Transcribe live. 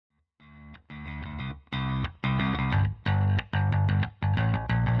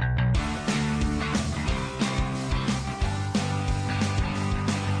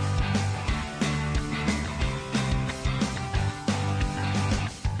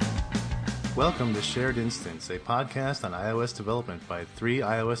Welcome to Shared Instance, a podcast on iOS development by 3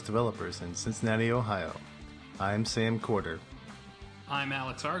 iOS developers in Cincinnati, Ohio. I'm Sam Corder. I'm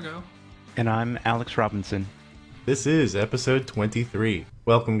Alex Argo. And I'm Alex Robinson. This is episode 23.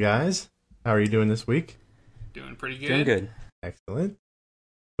 Welcome, guys. How are you doing this week? Doing pretty good. Doing good. Excellent.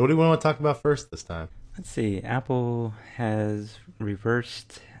 So what do we want to talk about first this time? Let's see. Apple has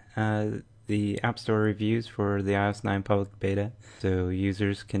reversed the App Store reviews for the iOS 9 public beta, so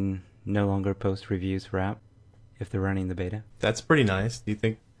users can no longer post reviews for app if they're running the beta. That's pretty nice. Do you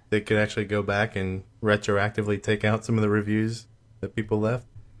think they could actually go back and retroactively take out some of the reviews that people left?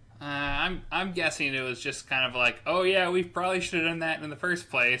 I'm guessing it was just kind of like, oh yeah, we probably should have done that in the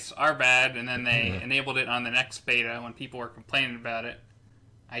first place. Our bad. And then they enabled it on the next beta when people were complaining about it.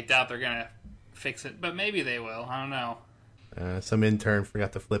 I doubt they're going to fix it, but maybe they will. I don't know. Some intern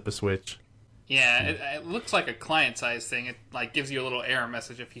forgot to flip a switch. Yeah, it looks like a client-side thing. It like gives you a little error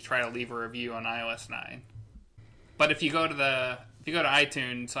message if you try to leave a review on iOS 9. But if you go to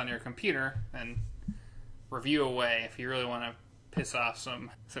iTunes on your computer and review away, if you really want to piss off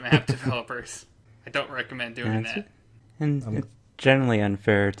some app developers, I don't recommend doing that. And it's generally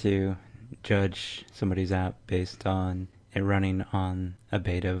unfair to judge somebody's app based on it running on a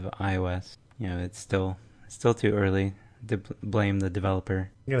beta of iOS. You know, it's still too early to blame the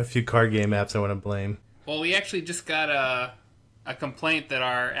developer. I got a few card game apps I want to blame. Well, we actually just got a complaint that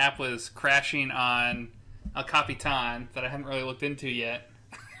our app was crashing on El Capitan that I haven't really looked into yet.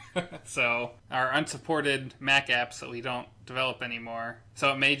 So, our unsupported Mac apps that we don't develop anymore.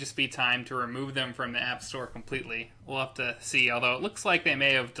 So it may just be time to remove them from the App Store completely. We'll have to see, although it looks like they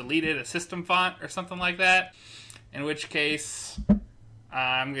may have deleted a system font or something like that, in which case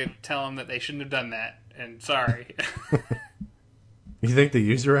I'm going to tell them that they shouldn't have done that. And sorry. You think the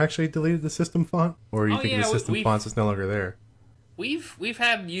user actually deleted the system font? Or you think the system font is no longer there? We've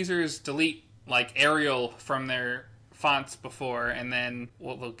had users delete like Arial from their fonts before, and then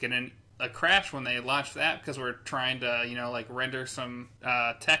we'll get a crash when they launch the app because we're trying to, render some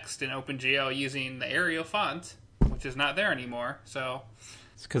text in OpenGL using the Arial font, which is not there anymore. So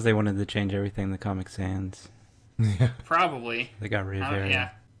it's because they wanted to change everything in the Comic Sans. Yeah. Probably. They got rid of Arial. Yeah.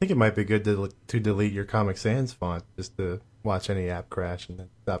 I think it might be good to delete your Comic Sans font just to watch any app crash and then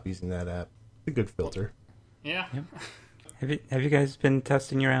stop using that app. It's a good filter. Yeah. Yep. Have you guys been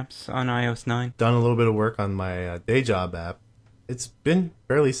testing your apps on iOS 9? Done a little bit of work on my day job app. It's been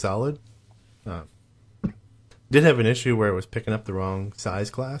fairly solid. Did have an issue where it was picking up the wrong size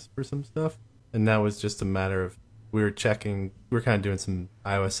class for some stuff, and that was just a matter of we were kind of doing some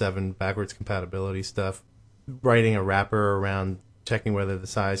iOS 7 backwards compatibility stuff, writing a wrapper around checking whether the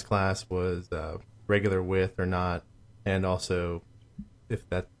size class was regular width or not, and also if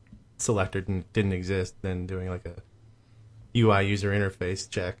that selector didn't exist, then doing like a UI user interface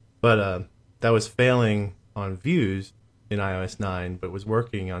check. But that was failing on views in iOS 9, but was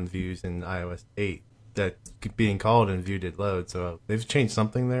working on views in iOS 8. That being called and view did load, so they've changed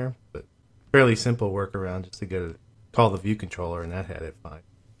something there, but fairly simple workaround just to call the view controller, and that had it fine.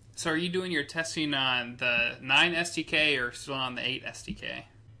 So are you doing your testing on the 9 SDK or still on the 8 SDK?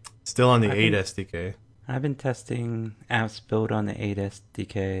 Still on the 8 SDK. I've been testing apps built on the 8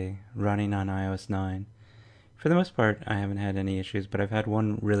 SDK running on iOS 9. For the most part, I haven't had any issues, but I've had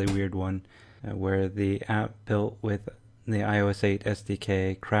one really weird one where the app built with the iOS 8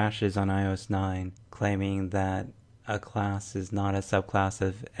 SDK crashes on iOS 9, claiming that a class is not a subclass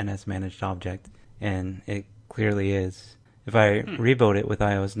of NS-managed object, and it clearly is. If I rebuild it with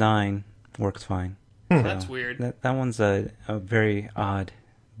iOS 9, works fine. So that's weird. That one's a very odd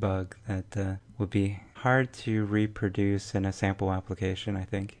bug that would be hard to reproduce in a sample application, I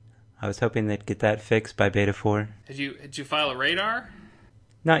think. I was hoping they'd get that fixed by Beta 4. Did you file a radar?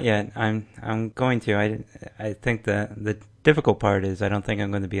 Not yet. I'm going to. I think the difficult part is I don't think I'm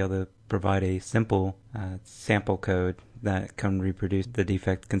going to be able to provide a simple sample code that can reproduce the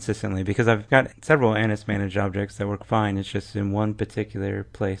defect consistently, because I've got several NS-managed objects that work fine. It's just in one particular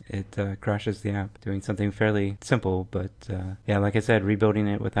place it crashes the app doing something fairly simple. But yeah, like I said, rebuilding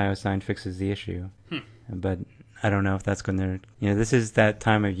it with iOS 9 fixes the issue. But I don't know if that's going to... this is that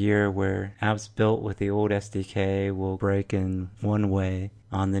time of year where apps built with the old SDK will break in one way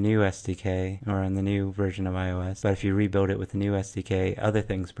on the new SDK or on the new version of iOS. But if you rebuild it with the new SDK, other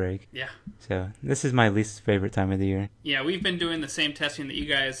things break. Yeah. So this is my least favorite time of the year. Yeah, we've been doing the same testing that you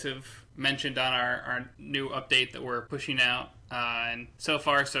guys have mentioned on our new update that we're pushing out. And so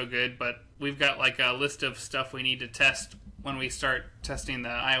far, so good. But we've got like a list of stuff we need to test when we start testing the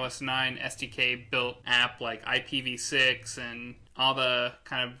iOS 9 SDK built app, like IPv6 and all the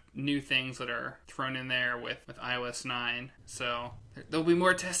kind of new things that are thrown in there with iOS 9. So there'll be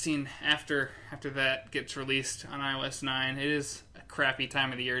more testing after that gets released on iOS 9. It is a crappy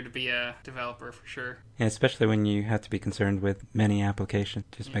time of the year to be a developer for sure. Yeah, especially when you have to be concerned with many applications.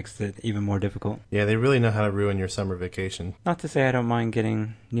 Just makes it even more difficult. Yeah, they really know how to ruin your summer vacation. Not to say I don't mind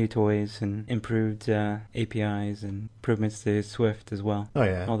getting new toys and improved APIs and improvements to Swift as well. Oh,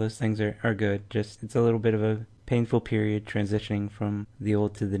 yeah. All those things are good. Just it's a little bit of a painful period transitioning from the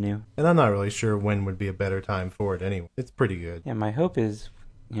old to the new. And I'm not really sure when would be a better time for it anyway. It's pretty good. Yeah, my hope is,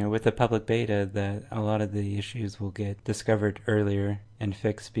 with the public beta, that a lot of the issues will get discovered earlier and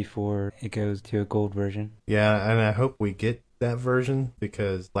fixed before it goes to a gold version. Yeah, and I hope we get that version,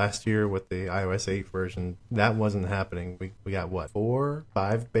 because last year with the iOS 8 version, that wasn't happening. We got, 4,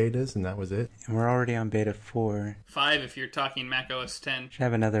 5 betas, and that was it? And we're already on beta 4. 5 if you're talking Mac OS 10. Should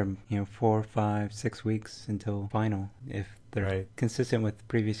have another, 4, 5, 6 weeks until final, if they're consistent with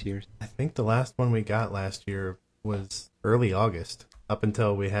previous years. I think the last one we got last year was early August, up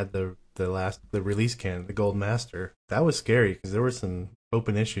until we had the release can, the Gold Master. That was scary, because there were some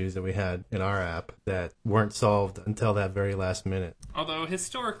open issues that we had in our app that weren't solved until that very last minute. Although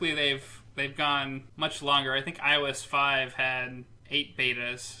historically they've gone much longer. I think iOS 5 had 8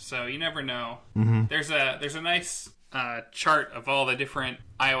 betas, so you never know. Mm-hmm. There's a nice chart of all the different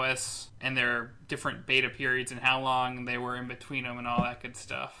iOS and their different beta periods and how long they were in between them and all that good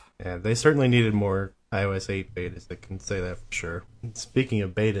stuff. Yeah, they certainly needed more iOS 8 betas. I can say that for sure. And speaking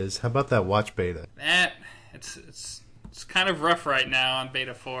of betas, how about that watch beta? It's kind of rough right now on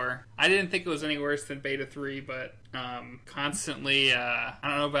beta 4. I didn't think it was any worse than beta 3, but constantly, I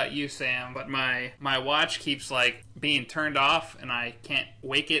don't know about you, Sam, but my watch keeps being turned off, and I can't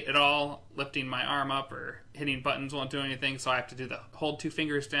wake it at all, lifting my arm up or hitting buttons won't do anything, so I have to do the hold 2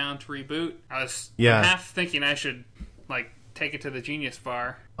 fingers down to reboot. I was half thinking I should take it to the Genius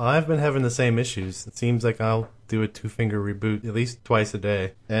Bar. Well, I've been having the same issues. It seems like I'll do a 2-finger reboot at least twice a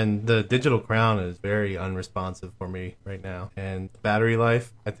day. And the Digital Crown is very unresponsive for me right now. And battery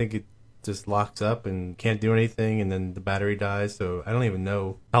life, I think it just locks up and can't do anything, and then the battery dies. So I don't even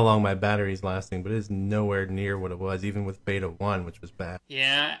know how long my battery's lasting, but it is nowhere near what it was, even with beta 1, which was bad.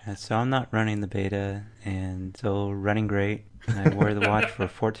 Yeah. So I'm not running the beta, and still running great. I wore the watch for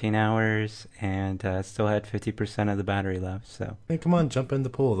 14 hours and still had 50% of the battery left. So Hey, come on, jump in the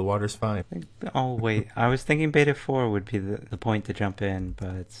pool. The water's fine. Oh, wait. I was thinking beta 4 would be the point to jump in,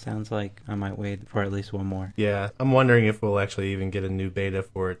 but it sounds like I might wait for at least one more. Yeah, I'm wondering if we'll actually even get a new beta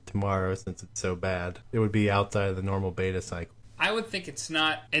for it tomorrow, since it's so bad. It would be outside of the normal beta cycle. I would think it's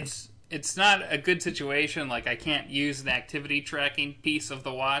not a good situation. I can't use the activity tracking piece of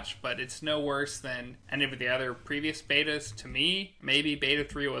the watch, but it's no worse than any of the other previous betas to me. Maybe beta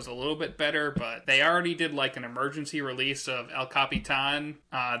 3 was a little bit better, but they already did an emergency release of El Capitan.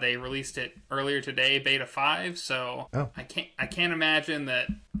 They released it earlier today, beta 5, so I can't imagine that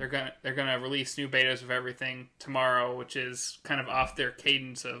they're gonna release new betas of everything tomorrow, which is kind of off their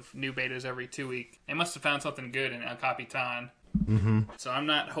cadence of new betas every 2 weeks. They must have found something good in El Capitan. Mm-hmm. So I'm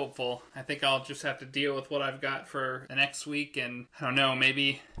not hopeful. I think I'll just have to deal with what I've got for the next week, and I don't know,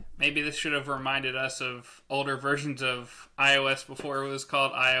 maybe this should have reminded us of older versions of iOS before it was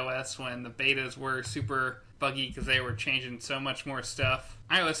called iOS, when the betas were super buggy because they were changing so much more stuff.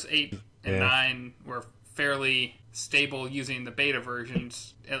 iOS 8 and 9 were fairly stable using the beta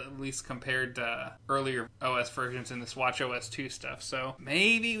versions, at least compared to earlier OS versions in this WatchOS 2 stuff. So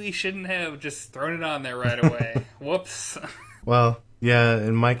maybe we shouldn't have just thrown it on there right away. Whoops. Well, yeah,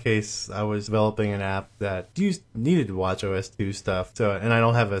 in my case, I was developing an app that needed to watch OS 2 stuff, and I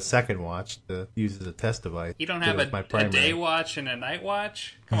don't have a second watch to use as a test device. You don't have a day watch and a night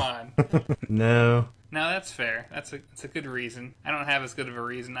watch? Come on. No. No, that's fair. That's a good reason. I don't have as good of a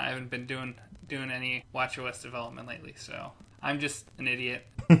reason. I haven't been doing any WatchOS development lately, so I'm just an idiot.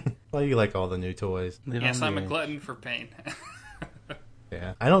 Well, you like all the new toys. Yes, I'm a glutton for pain.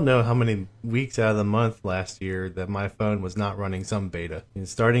 Yeah. I don't know how many weeks out of the month last year that my phone was not running some beta.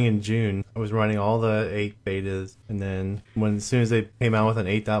 Starting in June, I was running all the 8 betas, and then as soon as they came out with an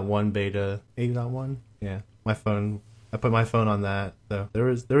 8.1 beta, 8.1? Yeah. I put my phone on that. So there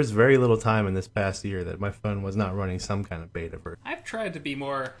was very little time in this past year that my phone was not running some kind of beta version. I've tried to be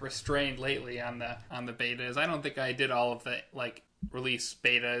more restrained lately on the betas. I don't think I did all of the release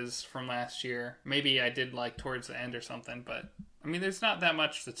betas from last year. Maybe I did towards the end or something, but I mean, there's not that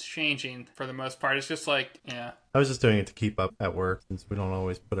much that's changing for the most part. It's just I was just doing it to keep up at work, since we don't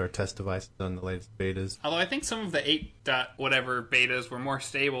always put our test devices on the latest betas. Although I think some of the 8. whatever betas were more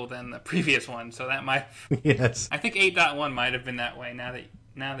stable than the previous one, so that might... Yes. I think 8.1 might have been that way, now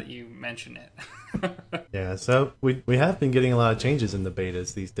now that you mention it. Yeah, so we have been getting a lot of changes in the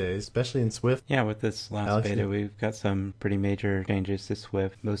betas these days, especially in Swift. Yeah, with this last Alex, beta, we've got some pretty major changes to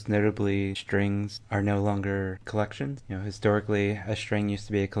Swift. Most notably, strings are no longer collections. Historically, a string used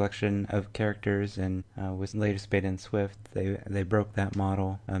to be a collection of characters, and with the latest beta in Swift, they broke that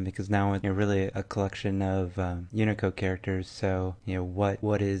model because now it's really a collection of Unicode characters. So,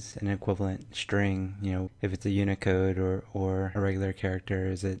 what is an equivalent string? If it's a Unicode or a regular character,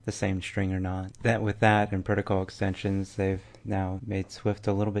 is it the same string or not? With that and protocol extensions, they've now made Swift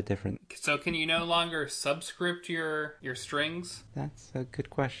a little bit different. So can you no longer subscript your strings? That's a good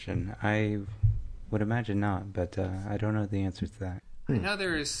question. I would imagine not, but I don't know the answer to that. I know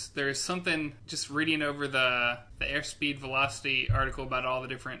there's something, just reading over the airspeed velocity article about all the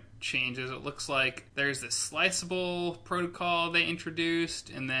different changes. It looks like there's this sliceable protocol they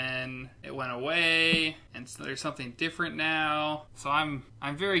introduced, and then it went away, and so there's something different now. So I'm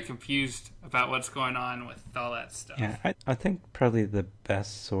very confused about what's going on with all that stuff. Yeah, I think probably the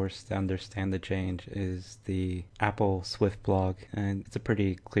best source to understand the change is the Apple Swift blog, and it's a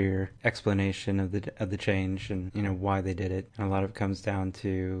pretty clear explanation of the change and why they did it. And a lot of it comes down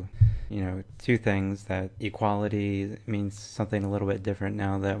to two things: that equality means something a little bit different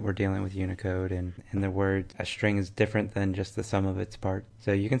now that we're dealing with Unicode, and the word a string is different than just the sum of its parts.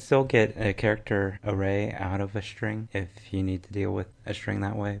 So you can still get a character array out of a string if you need to deal with a string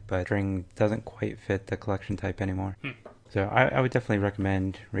that way, but string doesn't quite fit the collection type anymore. So I would definitely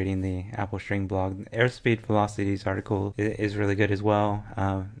recommend reading the Apple String blog. Airspeed Velocities article is really good as well,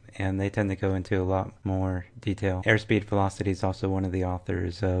 and they tend to go into a lot more detail. Airspeed Velocity is also one of the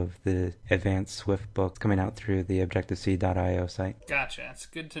authors of the Advanced Swift book coming out through the Objective-C.io site. Gotcha. It's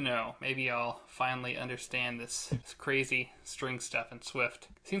good to know. Maybe I'll finally understand this crazy string stuff in Swift.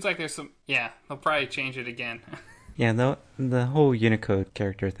 Seems like there's some... Yeah, they'll probably change it again. Yeah, the whole Unicode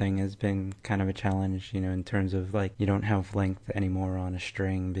character thing has been kind of a challenge, in terms of you don't have length anymore on a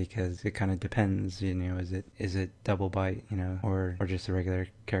string because it kind of depends, is it double byte, or just a regular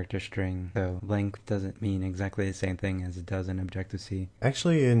character string. So length doesn't mean exactly the same thing as it does in Objective-C.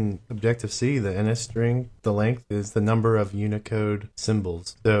 Actually, in Objective-C, the NS string, the length is the number of Unicode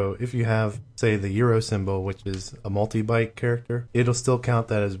symbols. So if you have, say, the Euro symbol, which is a multi-byte character, it'll still count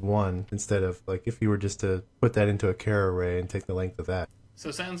that as one instead of, if you were just to put that into a char array and take the length of that. So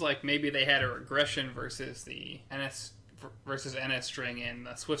it sounds like maybe they had a regression versus the NS string and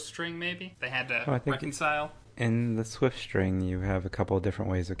the Swift string, maybe? They had to reconcile? In the Swift string, you have a couple of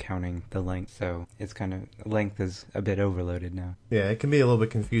different ways of counting the length, so it's length is a bit overloaded now. Yeah, it can be a little bit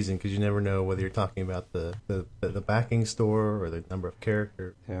confusing because you never know whether you're talking about the backing store or the number of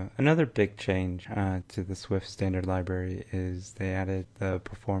characters. So another big change to the Swift standard library is they added the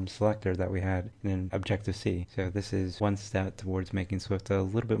perform selector that we had in Objective-C. So this is one step towards making Swift a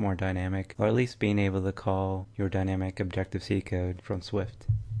little bit more dynamic, or at least being able to call your dynamic Objective-C code from Swift.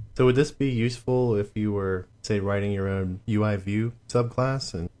 So would this be useful if you were, say, writing your own UI view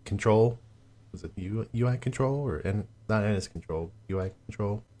subclass and control? Was it UI control or not NS control, UI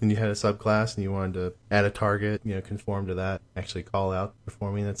control? And you had a subclass and you wanted to add a target, conform to that, actually call out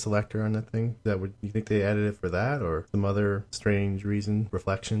performing that selector on that thing. You think they added it for that or some other strange reason,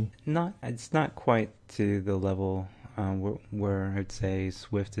 reflection? It's not quite to the level where I'd say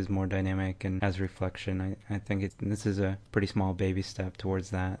Swift is more dynamic and has reflection. I think this is a pretty small baby step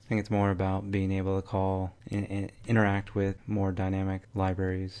towards that. I think it's more about being able to call and interact with more dynamic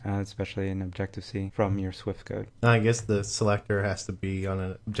libraries, especially in Objective-C, from your Swift code. I guess the selector has to be on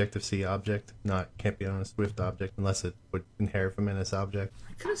an Objective-C object, can't be on a Swift object unless it would inherit from NS object.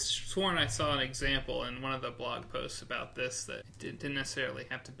 I could have sworn I saw an example in one of the blog posts about this that it didn't necessarily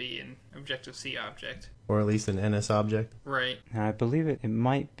have to be an Objective-C object. Or at least an NS object. Right. Now, I believe it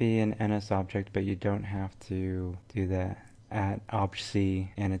might be an NS object, but you don't have to do the @obj_c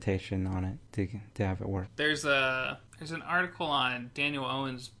annotation on it to have it work. There's an article on Daniel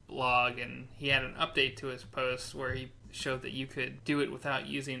Owen's blog, and he had an update to his post where he showed that you could do it without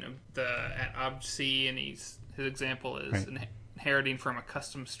using the @obj_c, and his example is inheriting from a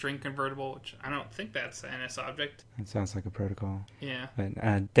custom string convertible, which I don't think that's an NS object. It sounds like a protocol. Yeah.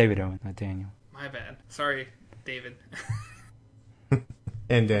 But David Owen, not Daniel. My bad. Sorry, David.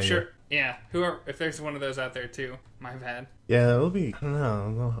 And Daniel. Sure. Yeah. If there's one of those out there too, my bad. Yeah, it'll be. I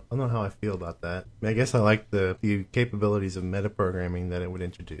don't know how I feel about that. I guess I like the capabilities of metaprogramming that it would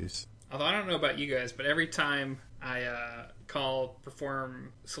introduce. Although I don't know about you guys, but every time I call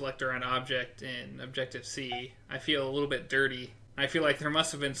perform selector on object in Objective-C, I feel a little bit dirty. I feel like there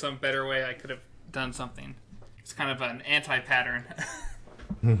must have been some better way I could have done something. It's kind of an anti-pattern.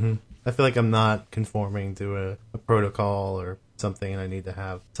 Mm-hmm. I feel like I'm not conforming to a protocol or something and I need to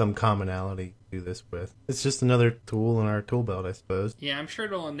have some commonality to do this with. It's just another tool in our tool belt, I suppose. Yeah, I'm sure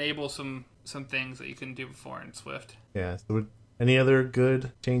it'll enable some things that you couldn't do before in Swift. Yeah, so any other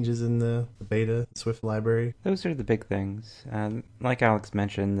good changes in the beta Swift library? Those are the big things. Like Alex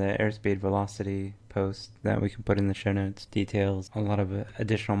mentioned, the airspeed velocity post that we can put in the show notes details a lot of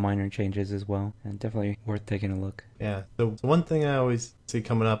additional minor changes as well, and definitely worth taking a look. Yeah, so one thing I always see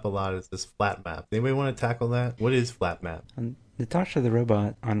coming up a lot is this flat map. Anybody want to tackle that? What is flat map? Natasha the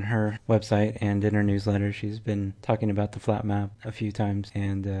Robot, on her website and in her newsletter, she's been talking about the flat map a few times,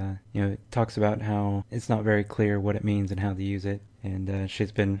 and it talks about how it's not very clear what it means and how to use it. And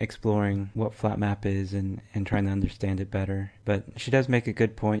she's been exploring what flat map is and trying to understand it better. But she does make a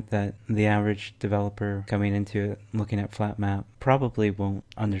good point that the average developer coming into it looking at flat map probably won't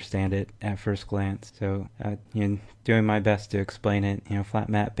understand it at first glance. So doing my best to explain it. Flat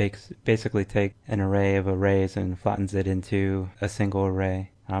map basically takes an array of arrays and flattens it into a single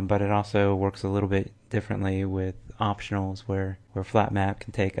array. But it also works a little bit differently with optionals, where flat map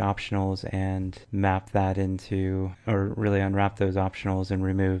can take optionals and map that into, or really unwrap those optionals and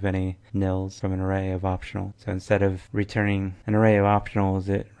remove any nils from an array of optionals. So instead of returning an array of optionals,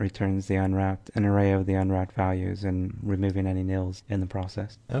 it returns an array of the unwrapped values and removing any nils in the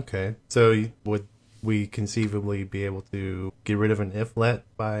process. Okay, so would we conceivably be able to get rid of an if-let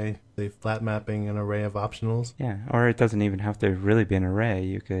by, say, flat mapping an array of optionals? Yeah, or it doesn't even have to really be an array.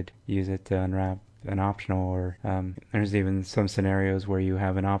 You could use it to unwrap an optional, or there's even some scenarios where you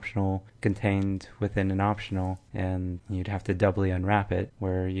have an optional contained within an optional and you'd have to doubly unwrap it,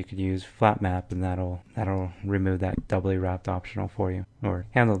 where you could use flat map and that'll remove that doubly wrapped optional for you, or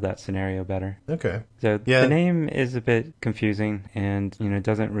handle that scenario better. Okay. So yeah. The name is a bit confusing, and it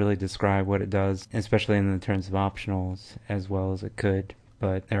doesn't really describe what it does, especially in the terms of optionals, as well as it could.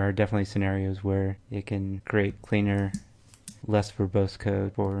 But there are definitely scenarios where it can create cleaner, less verbose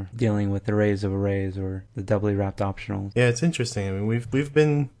code for dealing with arrays of arrays or the doubly wrapped optionals. Yeah, it's interesting. I mean, we've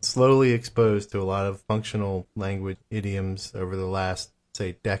been slowly exposed to a lot of functional language idioms over the last,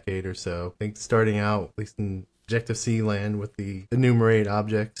 say, decade or so. I think starting out, at least in Objective-C land, with the enumerate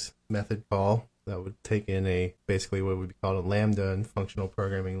objects method call, that would take in basically what would be called a lambda in functional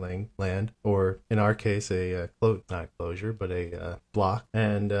programming land, or in our case not a closure, but a block.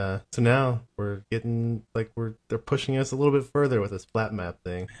 And so now we're getting they're pushing us a little bit further with this flat map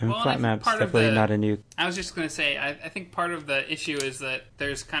thing. And flat map's definitely not a new. I was just going to say, I think part of the issue is that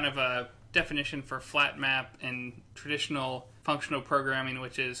there's kind of a definition for flat map in traditional functional programming,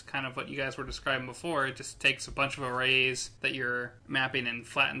 which is kind of what you guys were describing before. It just takes a bunch of arrays that you're mapping and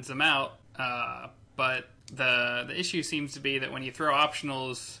flattens them out. But the issue seems to be that when you throw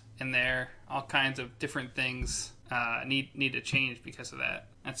optionals in there, all kinds of different things need to change because of that.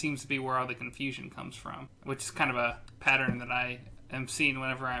 That seems to be where all the confusion comes from, which is kind of a pattern that I am seeing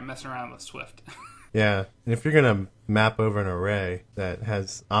whenever I'm messing around with Swift. Yeah, and if you're going to map over an array that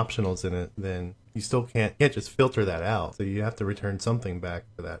has optionals in it, then you still can't just filter that out. So you have to return something back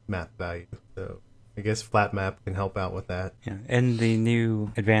for that map value. So I guess flat map can help out with that. Yeah, and the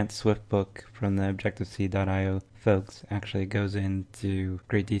new advanced Swift book from the Objective-C.io folks actually goes into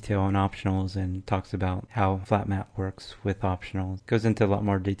great detail on optionals and talks about how flat map works with optionals. Goes into a lot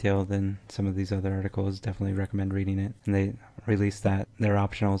more detail than some of these other articles. Definitely recommend reading it. And they released their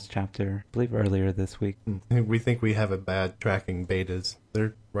optionals chapter, I believe, earlier this week. We think we have a bad tracking betas.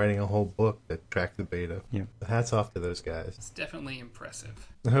 They're writing a whole book that tracks the beta. Yeah. Hats off to those guys. It's definitely impressive.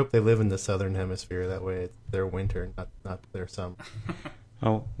 I hope they live in the southern hemisphere. That way it's their winter, not their summer.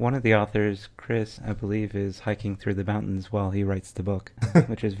 Oh, one of the authors, Chris, I believe, is hiking through the mountains while he writes the book,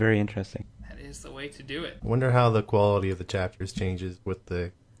 which is very interesting. That is the way to do it. I wonder how the quality of the chapters changes with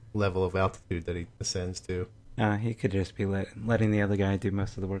the level of altitude that he ascends to. He could just be letting the other guy do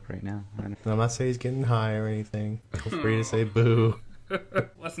most of the work right now. I'm not saying he's getting high or anything. Feel free to say boo.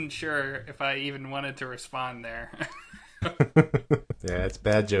 Wasn't sure if I even wanted to respond there. Yeah, it's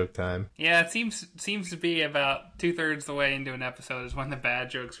bad joke time. Yeah, it seems to be about 2/3 the way into an episode is when the bad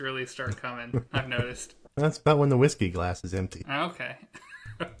jokes really start coming. I've noticed. That's about when the whiskey glass is empty. Okay.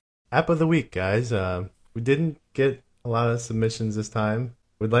 App of the week, guys. We didn't get a lot of submissions this time.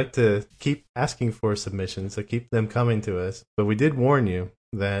 We'd like to keep asking for submissions, so keep them coming to us. But we did warn you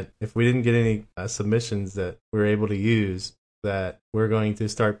that if we didn't get any submissions that we were able to use, that we're going to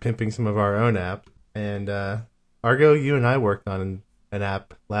start pimping some of our own app. And Argo, you and I worked on an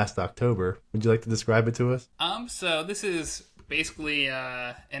app last October. Would you like to describe it to us? So this is basically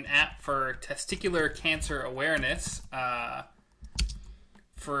an app for testicular cancer awareness. It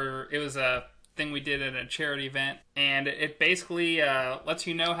was a thing we did at a charity event, and it basically lets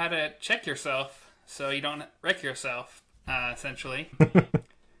you know how to check yourself so you don't wreck yourself. essentially.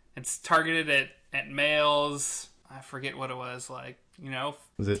 It's targeted at males. I forget what it was, like,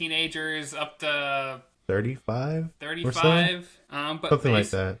 Was it teenagers up to 35? 35. But Something like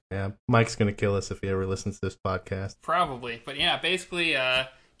that. Yeah. Mike's going to kill us if he ever listens to this podcast. Probably. But yeah, basically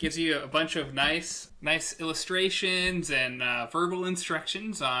gives you a bunch of nice illustrations and verbal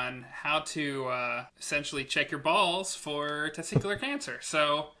instructions on how to essentially check your balls for testicular cancer.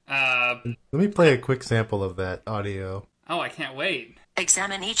 So, let me play a quick sample of that audio. Oh, I can't wait.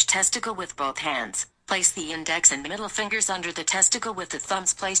 Examine each testicle with both hands. Place the index and middle fingers under the testicle with the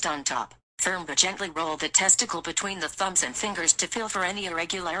thumbs placed on top. Firm but gently roll the testicle between the thumbs and fingers to feel for any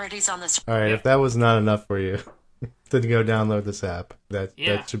irregularities on the... All right, if that was not enough for you, then go download this app. That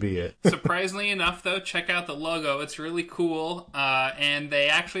should be it. Surprisingly enough, though, check out the logo. It's really cool, and they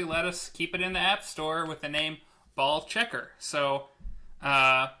actually let us keep it in the App Store with the name Ball Checker. So,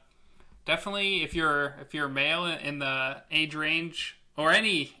 definitely, if you're a male in the age range, or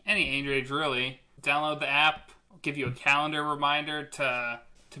any age range really, download the app. It'll give you a calendar reminder to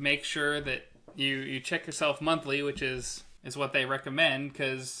make sure that you check yourself monthly, which is what they recommend,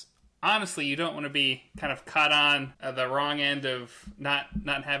 because honestly, you don't want to be kind of caught on the wrong end of not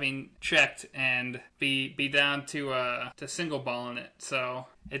having checked and be down to single balling it. So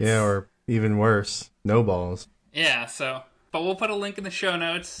it's, or even worse, no balls. Yeah. So, but we'll put a link in the show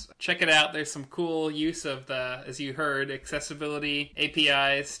notes. Check it out. There's some cool use of the, as you heard, accessibility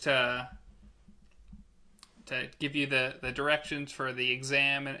APIs to give you the directions for the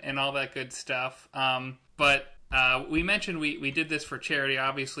exam and all that good stuff. But we mentioned we did this for charity,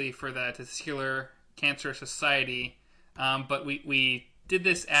 obviously, for the Testicular Cancer Society. But we did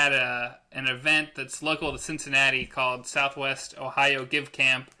this at an event that's local to Cincinnati called Southwest Ohio Give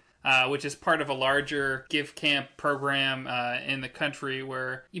Camp, which is part of a larger Give Camp program in the country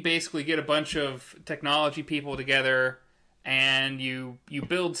where you basically get a bunch of technology people together and you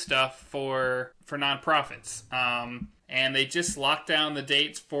build stuff for nonprofits. And they just locked down the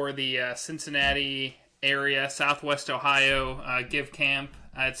dates for the Cincinnati area, Southwest Ohio Give Camp.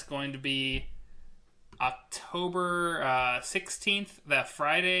 It's going to be October 16th, that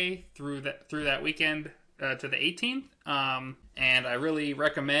Friday, through that weekend to the 18th. And I really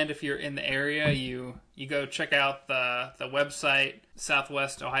recommend, if you're in the area, you go check out the website,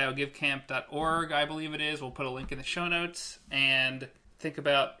 southwestohiogivecamp.org, I believe it is. We'll put a link in the show notes. And think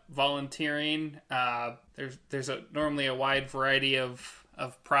about volunteering. There's normally a wide variety of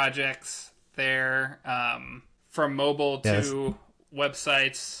projects there, from mobile to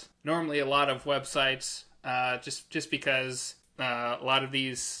websites. Normally a lot of websites, just because a lot of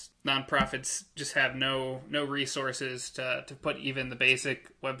these nonprofits just have no resources to put even the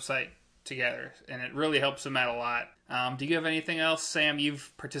basic website together, and it really helps them out a lot. Do you have anything else, Sam?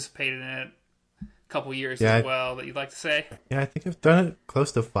 You've participated in it a couple years as well that you'd like to say? Yeah, I think I've done it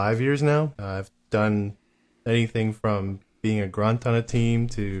close to 5 years now. I've done anything from being a grunt on a team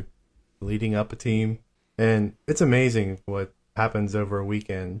to leading up a team, and it's amazing what happens over a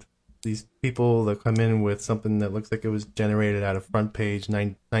weekend. These people that come in with something that looks like it was generated out of front page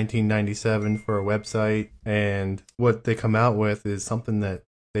 1997 for a website, and what they come out with is something that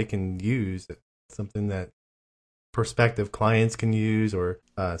they can use, something that prospective clients can use, or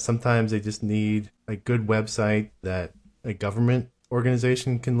sometimes they just need a good website that a government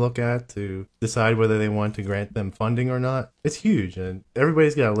organization can look at to decide whether they want to grant them funding or not. It's huge, and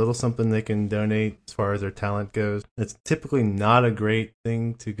everybody's got a little something they can donate as far as their talent goes. It's typically not a great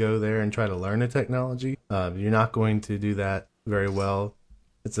thing to go there and try to learn a technology. You're not going to do that very well.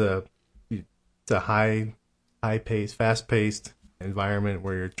 It's a high-paced, fast-paced environment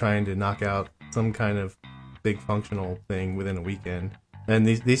where you're trying to knock out some kind of big functional thing within a weekend. And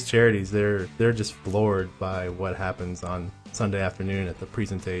these charities, they're just floored by what happens on Sunday afternoon at the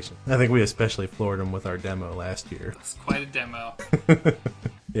presentation. I think we especially floored them with our demo last year. It's quite a demo.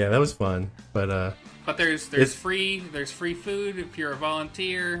 Yeah, that was fun. But there's free food if you're a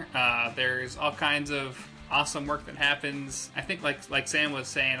volunteer. There's all kinds of awesome work that happens. I think like Sam was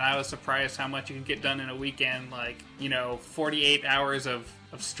saying, I was surprised how much you can get done in a weekend. 48 hours of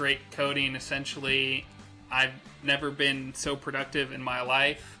straight coding essentially. I've never been so productive in my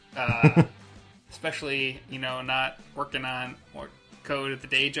life, especially, not working on code at the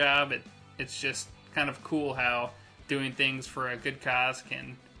day job. It's just kind of cool how doing things for a good cause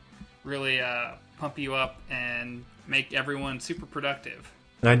can really pump you up and make everyone super productive.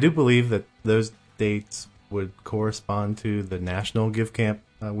 And I do believe that those dates would correspond to the National Give Camp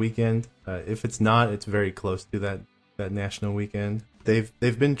weekend. If it's not, it's very close to that national weekend.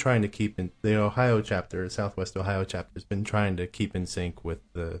 they've been trying to keep in the Ohio chapter, Southwest Ohio chapter, has been trying to keep in sync with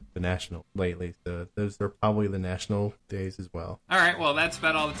the national lately. So those are probably the national days as well. All right, well, that's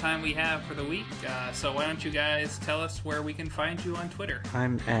about all the time we have for the week. So why don't you guys tell us where we can find you on Twitter?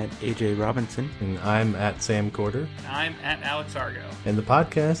 I'm at AJ Robinson. And I'm at Sam Corder. I'm at Alex Argo. And the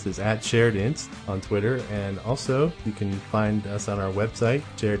podcast is at SharedInst on Twitter. And also, you can find us on our website,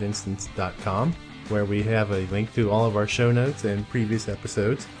 sharedinstance.com, where we have a link to all of our show notes and previous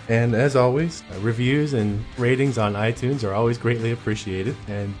episodes. And as always, reviews and ratings on iTunes are always greatly appreciated.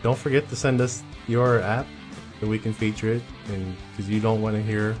 And don't forget to send us your app so we can feature it, and because you don't want to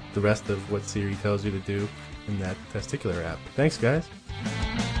hear the rest of what Siri tells you to do in that testicular app. Thanks, guys.